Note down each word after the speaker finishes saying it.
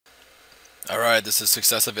Alright, this is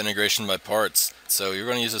successive integration by parts. So you're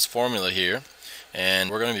going to use this formula here, and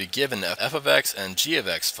we're going to be given f of x and g of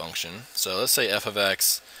x function. So let's say f of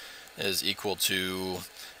x is equal to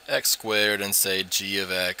x squared, and say g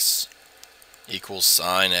of x equals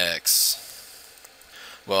sine x.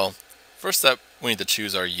 Well, first step, we need to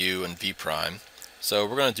choose our u and v prime. So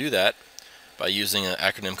we're going to do that by using an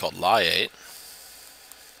acronym called LIATE,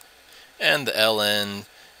 and the ln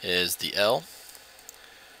is the L.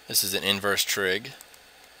 This is an inverse trig.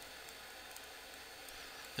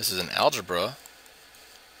 This is an algebra.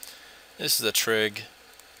 This is a trig,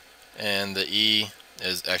 and the E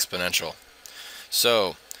is exponential.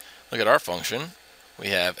 So look at our function. We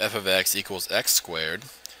have f of x equals x squared.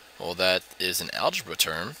 Well, that is an algebra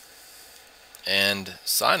term, and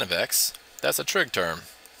sine of x, that's a trig term.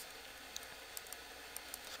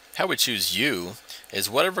 How we choose u is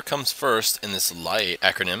whatever comes first in this LIATE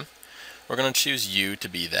acronym, we're going to choose u to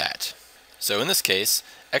be that. So in this case,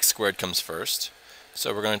 x squared comes first,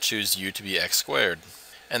 so we're going to choose u to be x squared.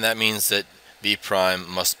 And that means that v prime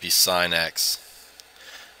must be sine x.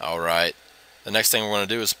 Alright, the next thing we're going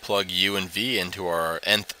to do is plug u and v into our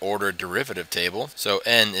nth order derivative table. So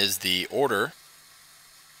n is the order.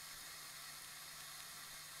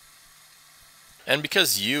 And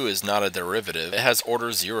because u is not a derivative, it has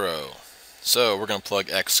order 0. So we're going to plug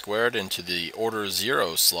x squared into the order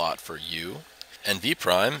 0 slot for u. And v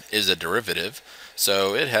prime is a derivative,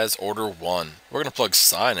 so it has order 1. We're going to plug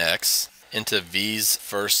sine x into v's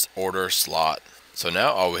first order slot. So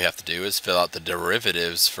now all we have to do is fill out the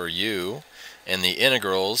derivatives for u and the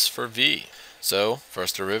integrals for v. So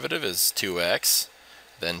first derivative is 2x,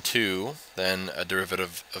 then 2, then a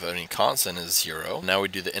derivative of any constant is 0. Now we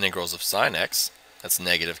do the integrals of sine x. That's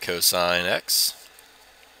negative cosine x,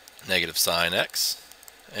 negative sine x,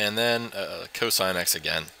 and then cosine x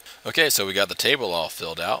again. Okay, so we got the table all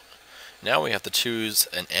filled out. Now we have to choose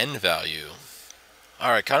an n value.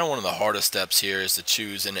 Alright, kind of one of the hardest steps here is to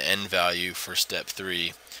choose an n value for step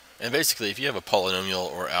 3. And basically, if you have a polynomial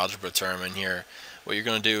or algebra term in here, what you're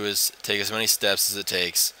going to do is take as many steps as it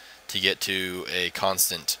takes to get to a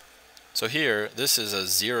constant. So here, this is a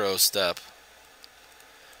 0 step,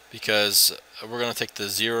 because we're going to take the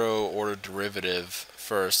 0 order derivative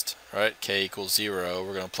first, right? K equals 0.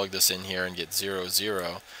 We're going to plug this in here and get 0,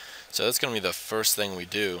 0. So that's going to be the first thing we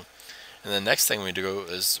do. And the next thing we do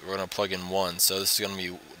is we're going to plug in 1. So this is going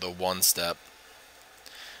to be the 1 step.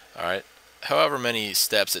 Alright. However many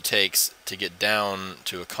steps it takes to get down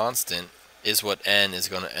to a constant is what n is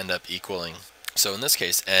going to end up equaling. So in this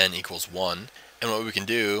case, n equals 1. And what we can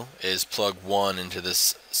do is plug 1 into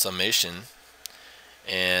this summation,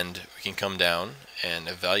 and we can come down and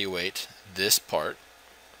evaluate this part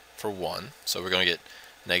for 1. So we're going to get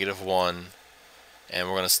negative 1, and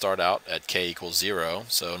we're going to start out at k equals 0,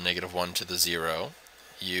 so negative 1 to the 0,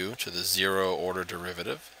 u to the 0 order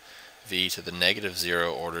derivative, v to the negative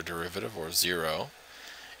 0 order derivative, or 0,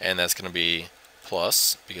 and that's going to be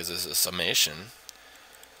plus, because this is a summation,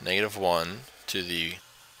 negative 1 to the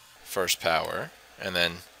first power, and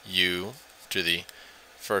then u to the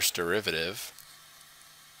first derivative,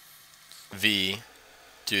 v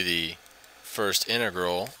to the first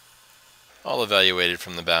integral, all evaluated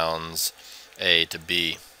from the bounds a to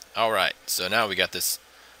b. Alright, so now we got this,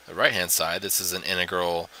 the right hand side, this is an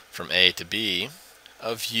integral from a to b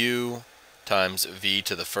of u times v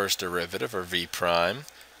to the first derivative, or v prime,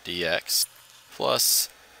 dx, plus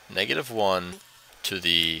negative 1 to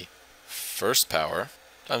the first power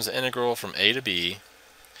times the integral from a to b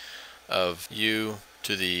of u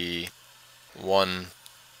to the 1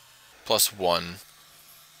 plus 1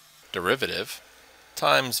 derivative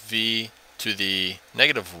times v to the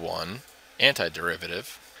negative 1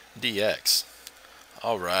 antiderivative dx.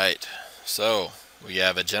 Alright, so we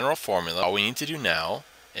have a general formula. All we need to do now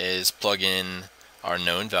is plug in our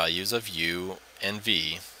known values of u and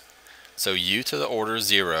v. So u to the order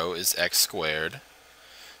 0 is x squared.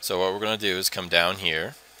 So what we're going to do is come down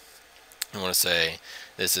here. We want to say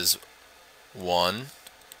this is 1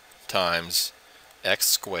 times x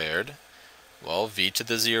squared. Well, v to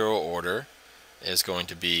the 0 order is going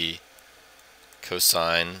to be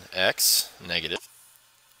cosine x, negative,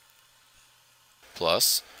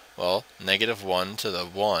 plus, well, negative 1 to the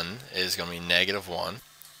 1 is going to be negative 1,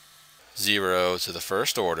 0 to the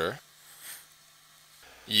first order,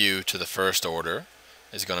 u to the first order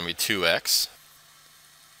is going to be 2x,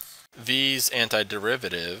 v's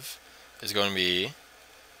antiderivative is going to be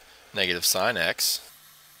negative sine x,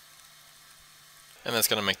 and that's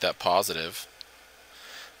going to make that positive.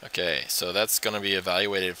 Okay, so that's going to be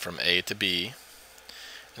evaluated from a to b,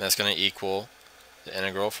 and that's going to equal the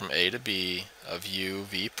integral from a to b of u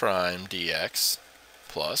v prime dx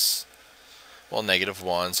plus, well, negative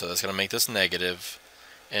 1, so that's going to make this negative,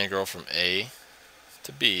 integral from a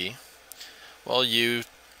to b, well, u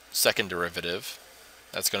second derivative,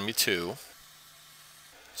 that's going to be 2.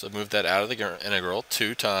 So move that out of the integral,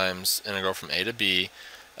 2 times integral from a to b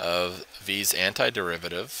of v's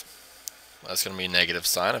antiderivative, that's going to be negative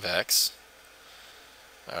sine of x.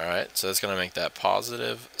 Alright, so that's going to make that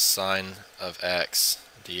positive sine of x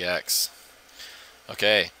dx.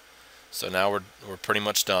 Okay, so now we're pretty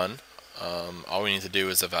much done. All we need to do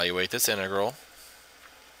is evaluate this integral.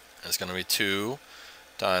 It's going to be 2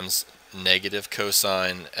 times negative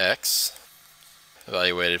cosine x,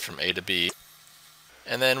 evaluated from a to b.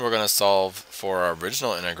 And then we're going to solve for our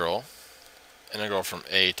original integral, integral from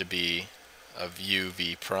a to b of u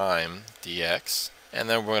v prime dx. And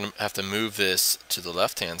then we're going to have to move this to the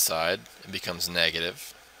left-hand side. It becomes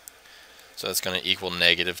negative. So that's going to equal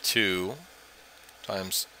negative 2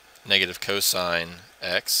 times negative cosine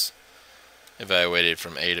x, evaluated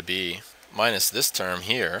from a to b, minus this term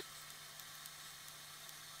here.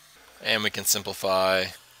 And we can simplify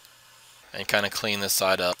and kind of clean this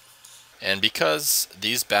side up. And because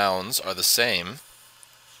these bounds are the same,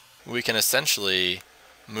 we can essentially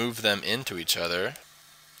move them into each other.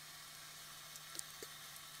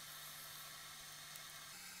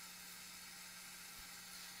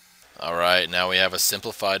 Alright, now we have a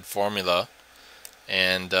simplified formula,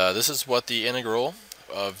 and this is what the integral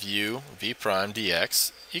of u v prime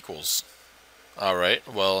dx equals.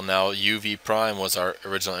 Alright, well, now u v prime was our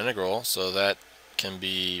original integral, so that can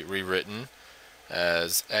be rewritten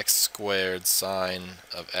as x squared sine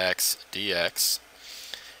of x dx,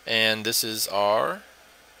 and this is our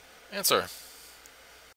answer.